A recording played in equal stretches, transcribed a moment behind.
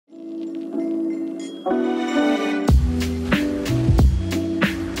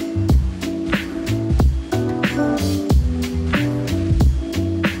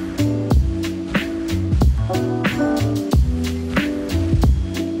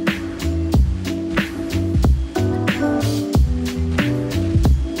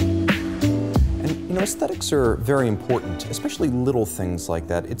Aesthetics are very important, especially little things like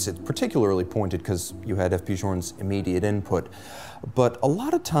that. It's particularly pointed because you had F.P. Journe's immediate input. But a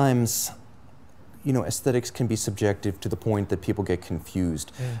lot of times, you know, aesthetics can be subjective to the point that people get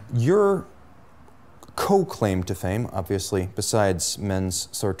confused. Your co-claim to fame, obviously, besides men's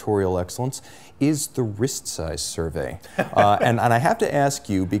sartorial excellence, is the wrist size survey. And I have to ask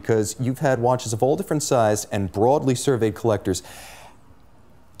you, because you've had watches of all different size and broadly surveyed collectors,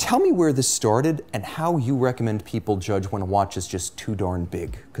 tell me where this started and how you recommend people judge when a watch is just too darn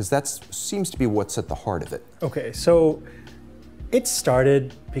big, because that seems to be what's at the heart of it. Okay, so it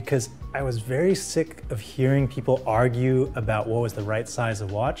started because I was very sick of hearing people argue about what was the right size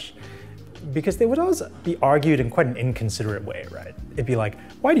of watch, because they would always be argued in quite an inconsiderate way, right? It'd be like,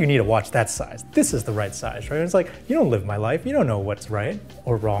 why do you need a watch that size? This is the right size, right? And it's like, you don't live my life, you don't know what's right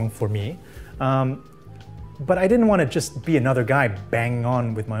or wrong for me. But I didn't want to just be another guy banging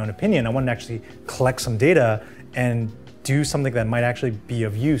on with my own opinion. I wanted to actually collect some data and do something that might actually be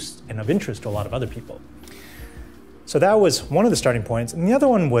of use and of interest to a lot of other people. So that was one of the starting points. And the other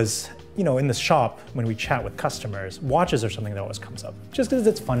one was, you know, in the shop, when we chat with customers, watches are something that always comes up. Just because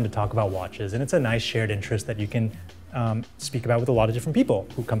it's fun to talk about watches, and it's a nice shared interest that you can speak about with a lot of different people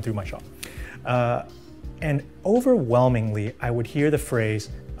who come through my shop. And overwhelmingly, I would hear the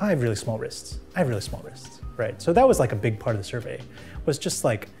phrase, I have really small wrists. I have really small wrists. Right, so that was like a big part of the survey, was just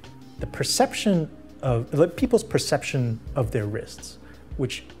like the perception of, like, people's perception of their wrists,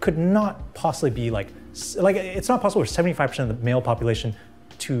 which could not possibly be like it's not possible for 75% of the male population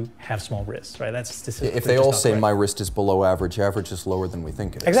to have small wrists, right? That's statistically if they all say my wrist is below average, average is lower than we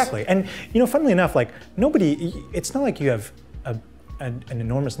think it is. Exactly, and you know, funnily enough, like nobody, it's not like you have an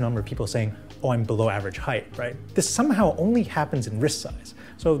enormous number of people saying, oh, I'm below average height, right? This somehow only happens in wrist size.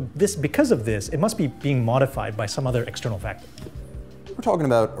 So this, because of this, it must be being modified by some other external factor. We're talking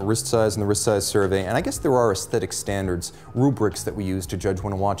about a wrist size and the wrist size survey, and I guess there are aesthetic standards, rubrics that we use to judge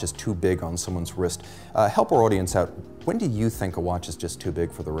when a watch is too big on someone's wrist. Help our audience out. When do you think a watch is just too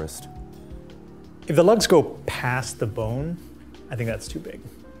big for the wrist? If the lugs go past the bone, I think that's too big.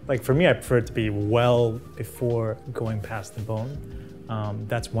 Like for me, I prefer it to be well before going past the bone.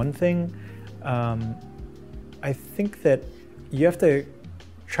 That's one thing. I think that you have to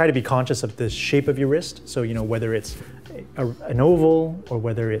try to be conscious of the shape of your wrist. So, you know, whether it's an oval or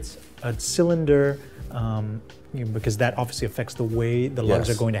whether it's a cylinder, you know, because that obviously affects the way the lugs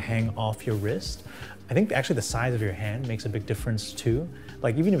are going to hang off your wrist. I think actually the size of your hand makes a big difference too.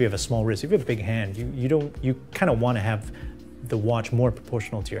 Like even if you have a small wrist, if you have a big hand, you kind of want to have the watch more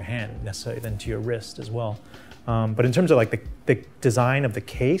proportional to your hand necessarily than to your wrist as well. But in terms of like the design of the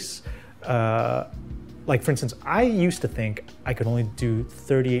case, like for instance, I used to think I could only do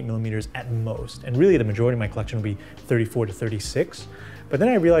 38 millimeters at most, and really the majority of my collection would be 34 to 36. But then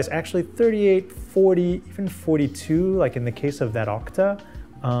I realized actually 38, 40, even 42, like in the case of that Octa,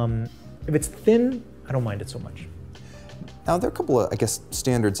 if it's thin, I don't mind it so much. Now there are a couple of, I guess,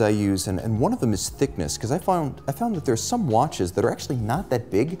 standards I use, and one of them is thickness, because I found that there's some watches that are actually not that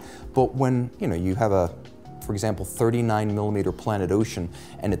big, but when, you know, you have a, for example, 39 millimeter Planet Ocean,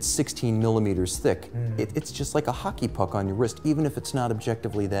 and it's 16 millimeters thick, it's just like a hockey puck on your wrist, even if it's not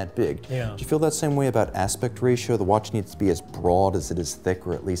objectively that big. Yeah. Do you feel that same way about aspect ratio? The watch needs to be as broad as it is thick,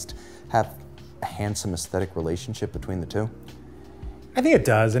 or at least have a handsome aesthetic relationship between the two? I think it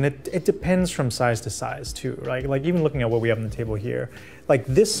does, and it depends from size to size too, right? Like even looking at what we have on the table here, like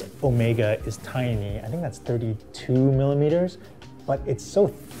this Omega is tiny, I think that's 32 millimeters, but it's so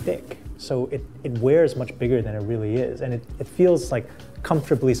thick, so it wears much bigger than it really is, and it feels like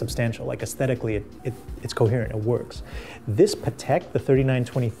comfortably substantial, like aesthetically it's coherent, it works. This Patek, the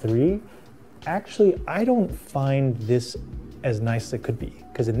 3923, actually I don't find this as nice as it could be,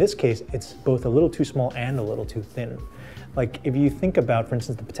 because in this case it's both a little too small and a little too thin. Like if you think about, for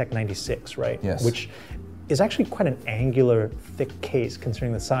instance, the Patek 96, right? Yes. Which is actually quite an angular, thick case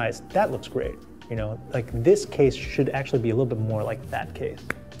considering the size. That looks great. You know, like this case should actually be a little bit more like that case.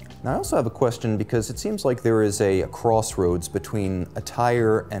 Now I also have a question, because it seems like there is a crossroads between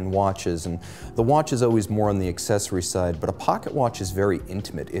attire and watches, and the watch is always more on the accessory side, but a pocket watch is very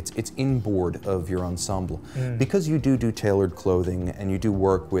intimate. It's inboard of your ensemble. Because you do tailored clothing and you do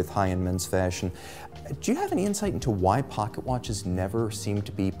work with high-end men's fashion, do you have any insight into why pocket watches never seem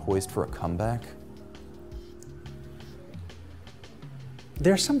to be poised for a comeback?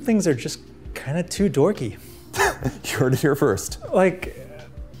 There are some things that are just kind of too dorky. You heard it here first. Like,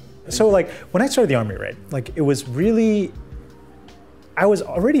 so like when I started the Armoury, right? Like it was really, I was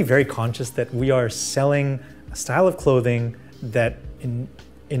already very conscious that we are selling a style of clothing that in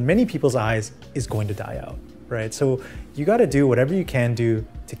many people's eyes is going to die out, right? So you got to do whatever you can do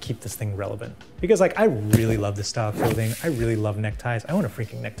to keep this thing relevant. Because like, I really love this style of clothing. I really love neckties. I own a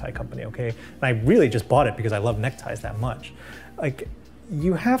freaking necktie company, okay? And I really just bought it because I love neckties that much. Like,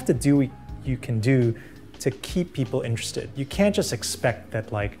 you have to do what you can do to keep people interested. You can't just expect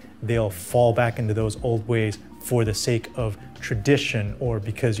that like they'll fall back into those old ways for the sake of tradition or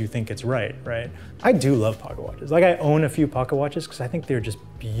because you think it's right? I do love pocket watches. Like I own a few pocket watches because I think they're just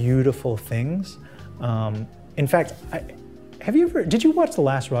beautiful things. In fact, did you watch the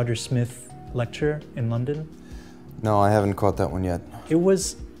last Roger Smith lecture in London? No, I haven't caught that one yet. It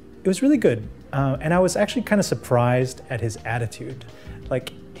was really good. And I was actually kind of surprised at his attitude.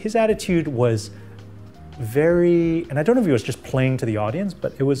 Like his attitude was very, and I don't know if he was just playing to the audience,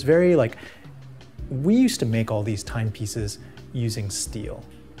 but it was very like, we used to make all these timepieces using steel.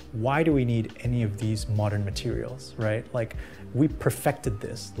 Why do we need any of these modern materials, right? Like we perfected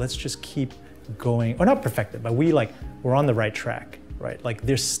this. Let's just keep going, or not perfected, but we're on the right track, right? Like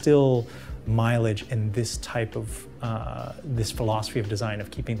there's still mileage in this type of, this philosophy of design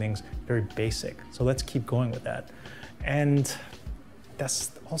of keeping things very basic. So let's keep going with that. And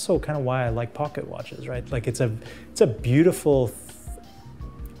that's also kind of why I like pocket watches, right? Like it's a beautiful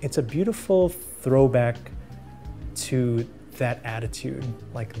throwback to that attitude,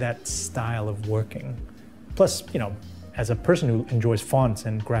 like that style of working. Plus, you know, as a person who enjoys fonts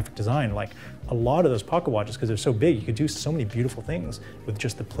and graphic design, like a lot of those pocket watches, because they're so big, you could do so many beautiful things with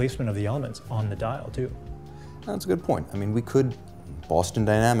just the placement of the elements on the dial too. That's a good point. I mean, we could, Boston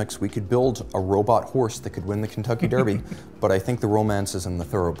Dynamics, we could build a robot horse that could win the Kentucky Derby, but I think the romance is in the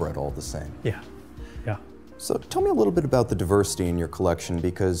thoroughbred all the same. Yeah, yeah. So tell me a little bit about the diversity in your collection,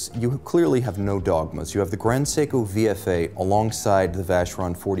 because you clearly have no dogmas. You have the Grand Seiko VFA alongside the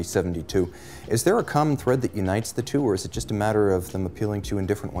Vacheron 4072. Is there a common thread that unites the two, or is it just a matter of them appealing to you in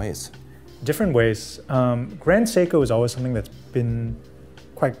different ways? Different ways. Grand Seiko is always something that's been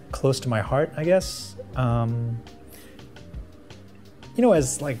quite close to my heart, I guess. You know,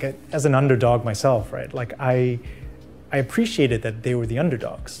 as an underdog myself, right? Like I appreciated that they were the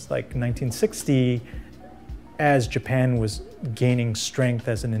underdogs. Like 1960, as Japan was gaining strength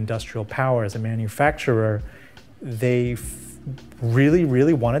as an industrial power, as a manufacturer, they really,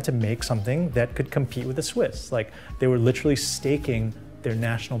 really wanted to make something that could compete with the Swiss. Like they were literally staking their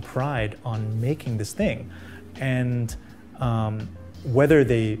national pride on making this thing. And whether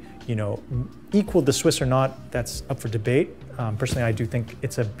they, you know, equaled the Swiss or not, that's up for debate. Personally, I do think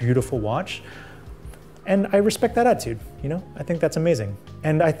it's a beautiful watch. And I respect that attitude, you know? I think that's amazing.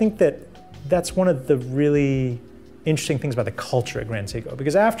 And I think that that's one of the really interesting things about the culture at Grand Seiko.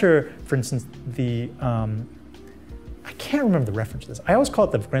 Because after, for instance, the, I can't remember the reference to this. I always call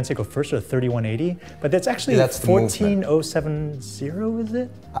it the Grand Seiko First or the 3180, but that's actually 14070, is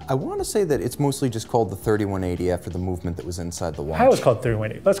it? I want to say that it's mostly just called the 3180 after the movement that was inside the watch. I always call it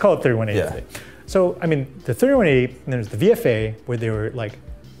 3180. Let's call it 3180. Yeah. So, I mean, the 3180, and there's the VFA, where they were like,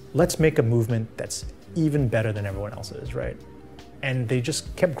 let's make a movement that's even better than everyone else's, right? And they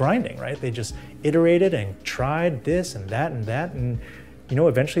just kept grinding, right? They just iterated and tried this and that and that, and you know,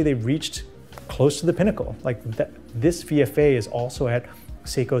 eventually they reached close to the pinnacle. Like this VFA is also at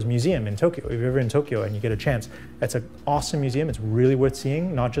Seiko's museum in Tokyo. If you're ever in Tokyo and you get a chance, that's an awesome museum. It's really worth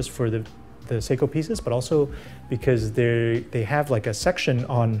seeing, not just for the Seiko pieces, but also because they have like a section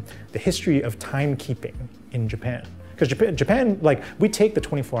on the history of timekeeping in Japan. Because Japan, like we take the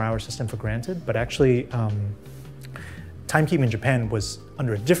 24-hour system for granted, but actually timekeeping in Japan was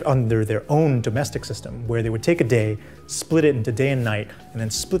under their own domestic system, where they would take a day, split it into day and night, and then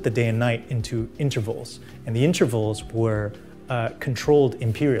split the day and night into intervals. And the intervals were controlled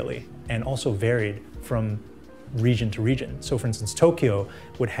imperially and also varied from region to region. So for instance, Tokyo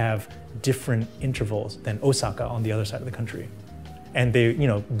would have different intervals than Osaka on the other side of the country. And they, you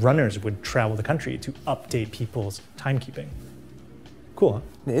know, runners would travel the country to update people's timekeeping. Cool,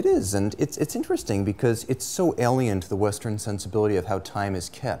 huh? It is, and it's interesting because it's so alien to the Western sensibility of how time is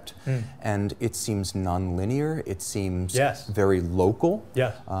kept. And it seems non-linear, it seems very local.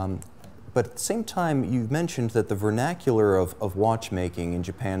 Yeah. But at the same time, you mentioned that the vernacular of watchmaking in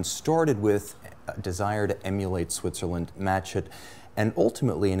Japan started with a desire to emulate Switzerland, match it, and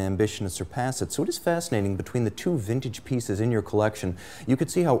ultimately an ambition to surpass it. So it is fascinating, between the two vintage pieces in your collection, you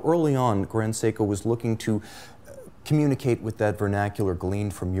could see how early on Grand Seiko was looking to communicate with that vernacular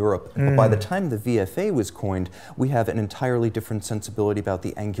gleaned from Europe. But by the time the VFA was coined, we have an entirely different sensibility about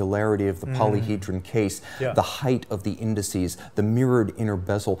the angularity of the polyhedron case, the height of the indices, the mirrored inner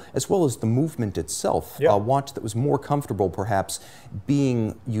bezel, as well as the movement itself. A watch that was more comfortable, perhaps,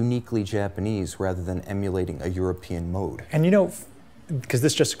 being uniquely Japanese rather than emulating a European mode. And you know, because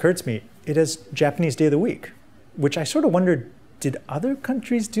this just occurred to me, it has Japanese day of the week, which I sort of wondered, did other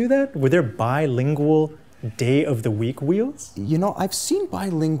countries do that? Were there bilingual day of the week wheels? You know, I've seen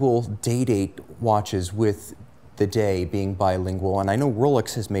bilingual day-date watches with the day being bilingual, and I know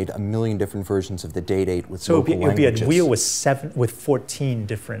Rolex has made a million different versions of the day-date with local languages. So it would be a wheel with 14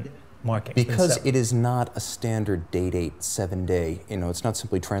 different markings. Because it is not a standard day-date 7-day, you know, it's not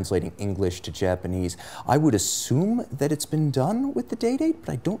simply translating English to Japanese. I would assume that it's been done with the day-date,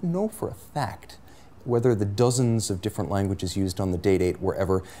 but I don't know for a fact whether the dozens of different languages used on the day-date were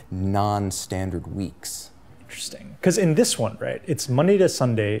ever non-standard weeks. Interesting. Because in this one, right, it's Monday to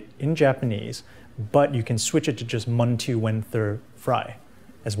Sunday in Japanese, but you can switch it to just Mon to Wen Thur Fry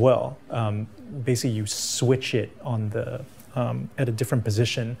as well. Basically, you switch it on the at a different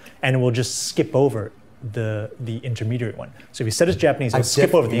position, and it will just skip over the intermediary one. So if you set it as Japanese, it'll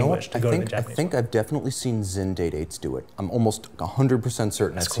skip over the English to go to the Japanese. I think I've definitely seen Zin day-dates do it. I'm almost 100%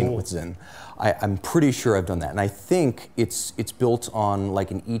 certain I've seen it with Zin. I'm pretty sure I've done that, and I think it's built on like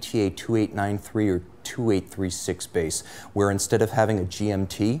an ETA 2893 or 2836 base, where instead of having a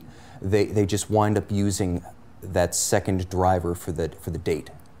GMT, they just wind up using that second driver for the date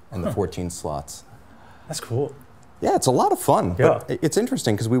and the 14 slots. That's cool. Yeah, it's a lot of fun. Yeah. But it's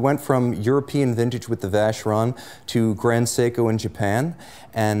interesting because we went from European vintage with the Vacheron to Grand Seiko in Japan,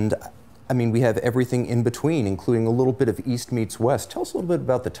 and I mean, we have everything in between, including a little bit of East meets West. Tell us a little bit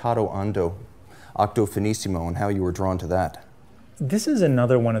about the Tado Ando Octo Finissimo and how you were drawn to that. This is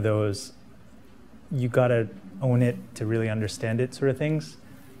another one of those, you gotta own it to really understand it sort of things.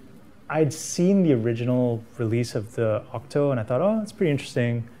 I'd seen the original release of the Octo and I thought, oh, that's pretty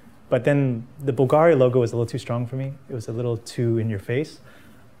interesting. But then the Bulgari logo was a little too strong for me. It was a little too in your face.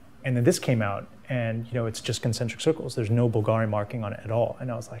 And then this came out and you know, it's just concentric circles. There's no Bulgari marking on it at all. And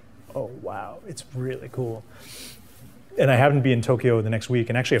I was like, oh wow, it's really cool. And I happened to be in Tokyo the next week,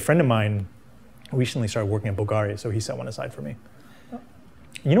 and actually a friend of mine recently started working at Bulgari, so he set one aside for me.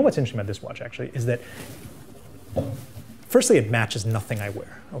 You know what's interesting about this watch actually is that, firstly, it matches nothing I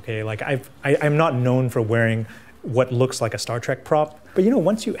wear. Okay, like I'm not known for wearing what looks like a Star Trek prop, but you know,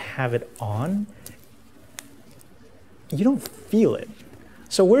 once you have it on, you don't feel it.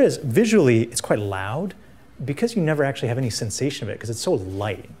 So whereas visually it's quite loud, because you never actually have any sensation of it, because it's so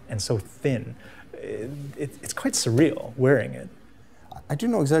light and so thin, it's quite surreal wearing it. I do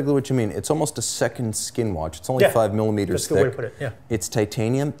know exactly what you mean. It's almost a second skin watch. It's only 5 millimeters thick. That's the way to put it, yeah. It's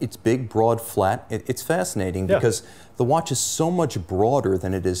titanium, it's big, broad, flat. It's fascinating because the watch is so much broader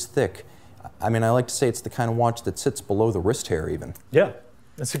than it is thick. I mean, I like to say it's the kind of watch that sits below the wrist hair even. Yeah,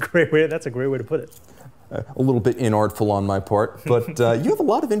 that's a great way to put it. A little bit inartful on my part, but you have a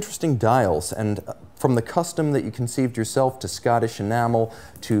lot of interesting dials, and from the custom that you conceived yourself to Scottish enamel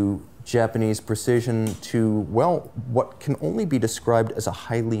to Japanese precision to, well, what can only be described as a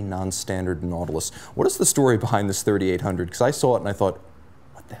highly non-standard Nautilus. What is the story behind this 3800? Because I saw it and I thought,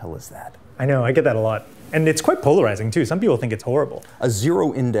 what the hell is that? I know, I get that a lot. And it's quite polarizing too. Some people think it's horrible. A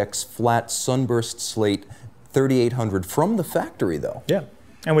zero index, flat, sunburst slate 3800 from the factory though. Yeah,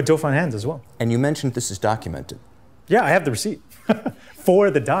 and with Dauphin hands as well. And you mentioned this is documented. Yeah, I have the receipt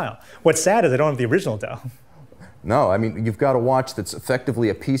for the dial. What's sad is I don't have the original dial. No, I mean, you've got a watch that's effectively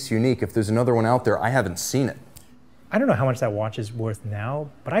a piece unique. If there's another one out there, I haven't seen it. I don't know how much that watch is worth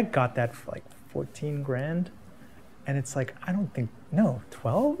now, but I got that for like 14 grand. And it's like, I don't think, no,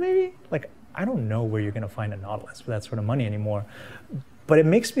 12 maybe? Like, I don't know where you're gonna find a Nautilus for that sort of money anymore. But it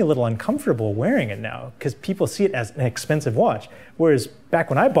makes me a little uncomfortable wearing it now because people see it as an expensive watch. Whereas back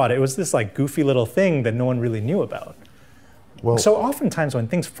when I bought it, it was this like goofy little thing that no one really knew about. Well, so oftentimes when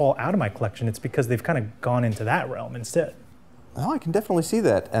things fall out of my collection, it's because they've kind of gone into that realm instead. Oh, I can definitely see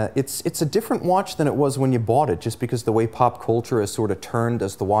that. It's a different watch than it was when you bought it, just because the way pop culture has sort of turned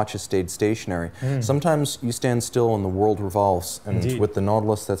as the watch has stayed stationary. Sometimes you stand still and the world revolves, and Indeed. With the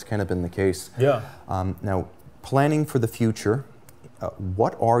Nautilus, that's kind of been the case. Yeah. Now, planning for the future,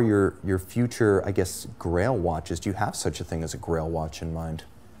 what are your future, I guess, Grail watches? Do you have such a thing as a Grail watch in mind?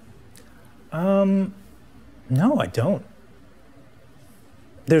 No, I don't.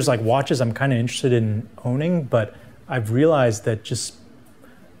 There's like watches I'm kind of interested in owning, but I've realized that just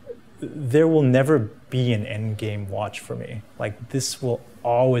there will never be an end game watch for me. Like this will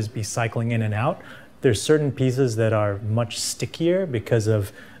always be cycling in and out. There's certain pieces that are much stickier because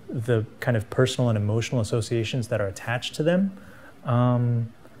of the kind of personal and emotional associations that are attached to them.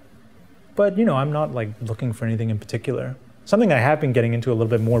 But you know, I'm not like looking for anything in particular. Something I have been getting into a little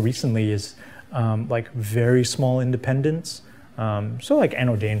bit more recently is like very small independents. So like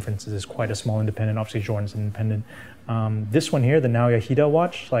Anno Dane, for instance, is quite a small independent. Obviously, Journe is an independent. This one here, the Naoya Hida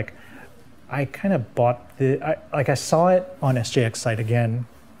watch, like I kind of bought I saw it on SJX site again.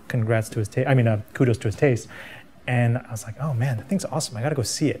 Congrats to his taste. I mean, kudos to his taste. And I was like, oh man, that thing's awesome. I got to go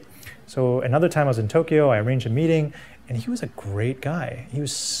see it. So another time I was in Tokyo, I arranged a meeting, and he was a great guy. He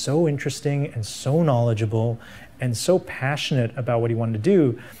was so interesting and so knowledgeable and so passionate about what he wanted to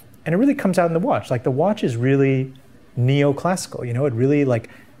do. And it really comes out in the watch. Like the watch is really neoclassical, you know, it really like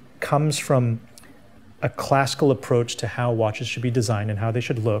comes from a classical approach to how watches should be designed and how they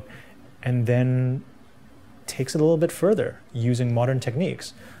should look, and then takes it a little bit further using modern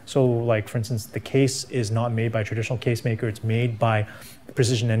techniques. So like, for instance, the case is not made by a traditional case maker, it's made by a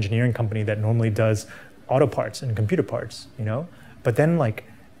precision engineering company that normally does auto parts and computer parts, you know? But then like,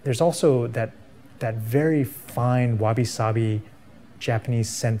 there's also that very fine wabi-sabi Japanese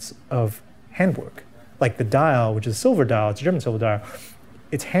sense of handwork. Like the dial, which is a silver dial, it's a German silver dial,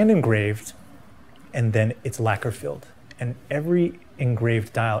 it's hand engraved and then it's lacquer filled. And every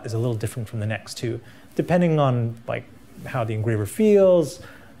engraved dial is a little different from the next too, depending on like how the engraver feels,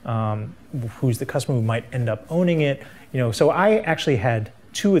 who's the customer who might end up owning it. You know, so I actually had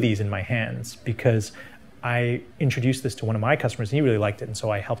 2 of these in my hands because I introduced this to one of my customers and he really liked it, and so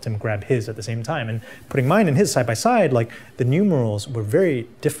I helped him grab his at the same time. And putting mine and his side by side, like the numerals were very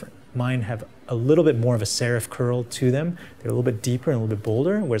different. Mine have a little bit more of a serif curl to them. They're a little bit deeper and a little bit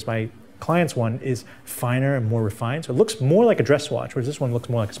bolder, whereas my client's one is finer and more refined. So it looks more like a dress watch, whereas this one looks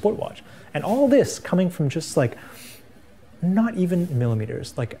more like a sport watch. And all this coming from just like, not even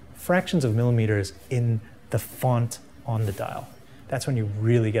millimeters, like fractions of millimeters in the font on the dial. That's when you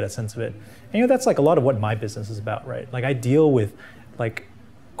really get a sense of it. And you know, that's like a lot of what my business is about, right? Like I deal with like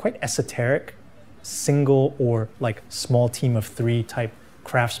quite esoteric, single or like small team of 3 type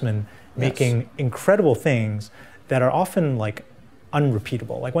craftsmen making incredible things that are often like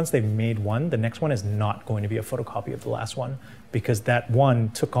unrepeatable. Like once they've made one, the next one is not going to be a photocopy of the last one because that one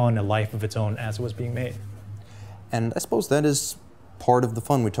took on a life of its own as it was being made. And I suppose that is part of the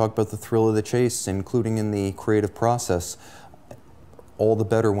fun. We talk about the thrill of the chase, including in the creative process. All the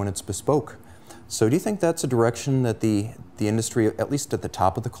better when it's bespoke. So do you think that's a direction that the industry, at least at the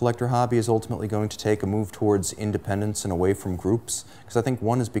top of the collector hobby, is ultimately going to take, a move towards independence and away from groups? Because I think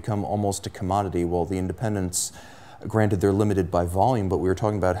one has become almost a commodity, while the independents, granted they're limited by volume, but we were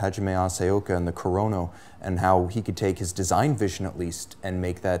talking about Hajime Asaoka and the Corono and how he could take his design vision at least and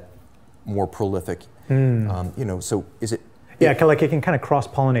make that more prolific. You know, so is it... Yeah, like it can kind of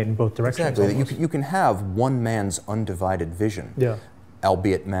cross-pollinate in both directions. Exactly. You can have one man's undivided vision. Yeah.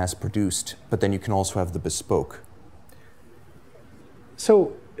 Albeit mass-produced, but then you can also have the bespoke.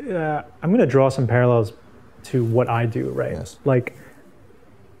 So I'm going to draw some parallels to what I do, right? Yes. Like,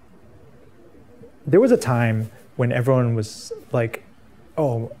 there was a time when everyone was like,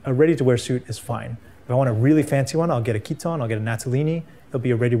 oh, a ready-to-wear suit is fine. If I want a really fancy one, I'll get a Kiton, I'll get a Natalini. It'll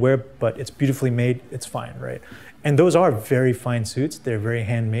be a ready-to-wear, but it's beautifully made, it's fine, right? And those are very fine suits. They're very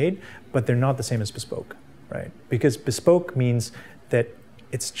handmade, but they're not the same as bespoke, right? Because bespoke means that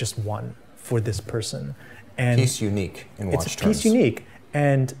it's just one for this person. And piece unique in watch terms. It's a piece unique.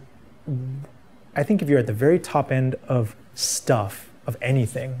 And I think if you're at the very top end of stuff, of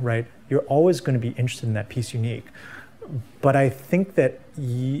anything, right, you're always going to be interested in that piece unique. But I think that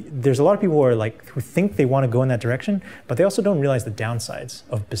there's a lot of people who are like, who think they want to go in that direction, but they also don't realize the downsides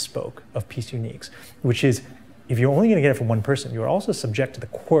of bespoke, of piece uniques, which is if you're only going to get it from one person, you're also subject to the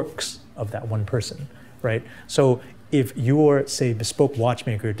quirks of that one person, right? So if your, say, bespoke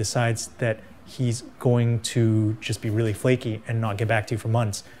watchmaker decides that he's going to just be really flaky and not get back to you for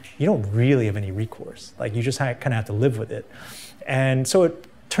months, you don't really have any recourse. Like you just kind of have to live with it. And so it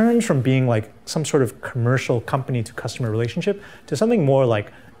turns from being like some sort of commercial company to customer relationship to something more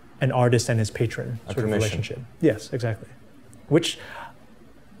like an artist and his patron sort of relationship. Yes, exactly. Which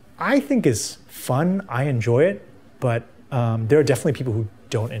I think is fun. I enjoy it, but there are definitely people who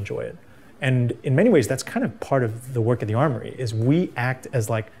don't enjoy it. And in many ways, that's kind of part of the work at the Armoury, is we act as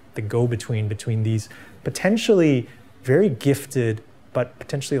like the go-between between these potentially very gifted, but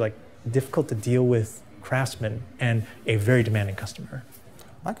potentially like difficult to deal with craftsmen and a very demanding customer.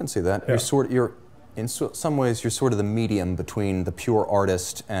 I can see that. Yeah. In some ways, you're sort of the medium between the pure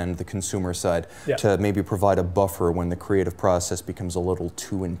artist and the consumer side, to maybe provide a buffer when the creative process becomes a little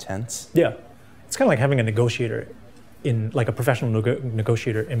too intense. Yeah. It's kind of like having a negotiator in like a professional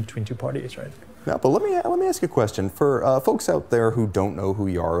negotiator in between two parties, right? Yeah, but let me ask you a question. For folks out there who don't know who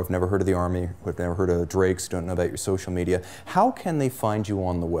you are, who've never heard of the Army, who've never heard of Drake's, don't know about your social media, how can they find you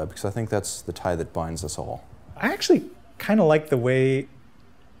on the web? Because I think that's the tie that binds us all. I actually kind of like the way,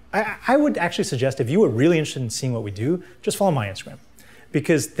 I would actually suggest if you were really interested in seeing what we do, just follow my Instagram.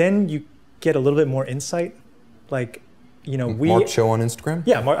 Because then you get a little bit more insight. Like, you know, Mark Cho on Instagram?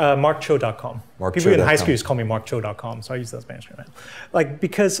 Yeah, markcho.com. People in high school used to call me markcho.com, so I use that as my Instagram. Like,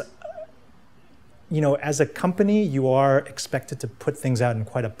 because, you know, as a company, you are expected to put things out in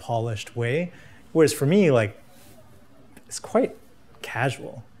quite a polished way. Whereas for me, like, it's quite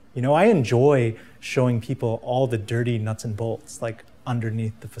casual. You know, I enjoy showing people all the dirty nuts and bolts, like,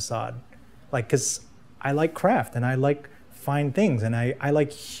 underneath the facade. Like, because I like craft and I like fine things and I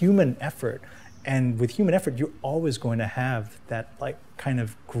like human effort. And with human effort, you're always going to have that like kind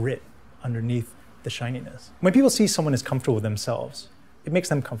of grit underneath the shininess. When people see someone is comfortable with themselves, it makes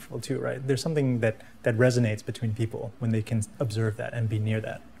them comfortable too, right? There's something that resonates between people when they can observe that and be near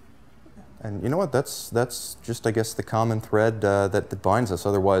that. And you know what, that's just, I guess, the common thread that binds us.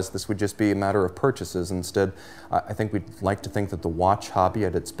 Otherwise, this would just be a matter of purchases. Instead, I think we'd like to think that the watch hobby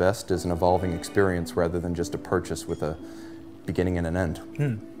at its best is an evolving experience rather than just a purchase with a beginning and an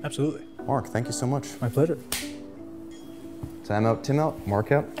end. Absolutely. Mark, thank you so much. My pleasure. Sam out, Tim out,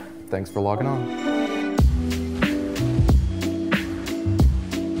 Mark out. Thanks for logging on.